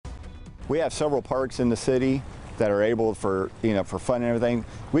We have several parks in the city that are able for fun and everything.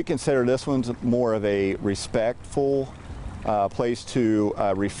 We consider this one's more of a respectful place to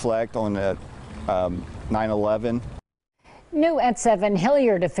reflect on the 9/11. New at 7,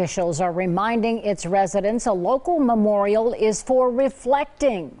 Hilliard officials are reminding its residents a local memorial is for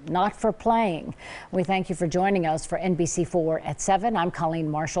reflecting, not for playing. We thank you for joining us for NBC4 at 7. I'm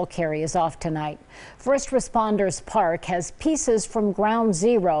Colleen Marshall. Carrie is off tonight. First Responders Park has pieces from Ground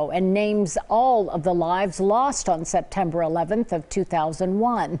Zero and names all of the lives lost on September 11th of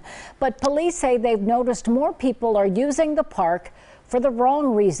 2001. But police say they've noticed more people are using the park for the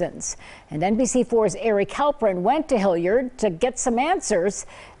wrong reasons. And NBC4's Eric Halpern went to Hilliard to get some answers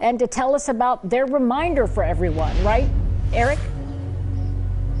and to tell us about their reminder for everyone, right, Eric?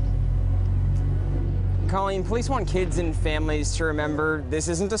 Colleen, police want kids and families to remember this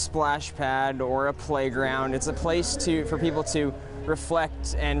isn't a splash pad or a playground. It's a place for people to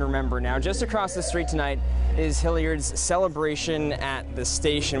reflect and remember. Now, just across the street tonight is Hilliard's celebration at the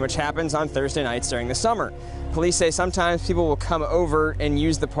station, which happens on Thursday nights during the summer. Police say sometimes people will come over and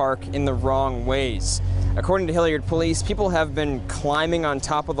use the park in the wrong ways. According to Hilliard Police, people have been climbing on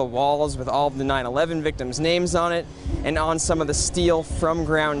top of the walls with all of the 9/11 victims' names on it and on some of the steel from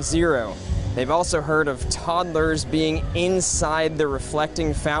Ground Zero. They've also heard of toddlers being inside the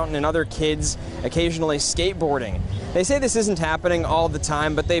reflecting fountain and other kids occasionally skateboarding. They say this isn't happening all the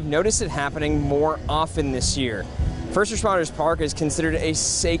time, but they've noticed it happening more often this year. First Responders Park is considered a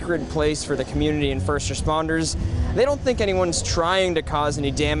sacred place for the community and first responders. They don't think anyone's trying to cause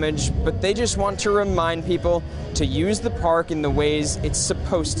any damage, but they just want to remind people to use the park in the ways it's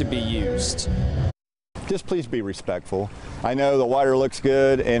supposed to be used. Just please be respectful. I know the water looks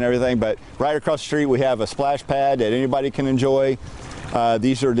good and everything, but right across the street we have a splash pad that anybody can enjoy.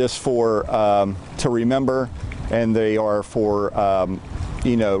 These are just for to remember, and they are for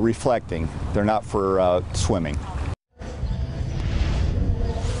reflecting. They're not for swimming.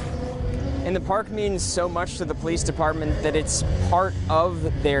 And the park means so much to the police department that it's part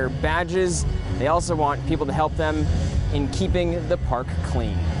of their badges. They also want people to help them in keeping the park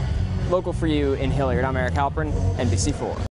clean. Local for you in Hilliard, I'm Eric Halpern, NBC4.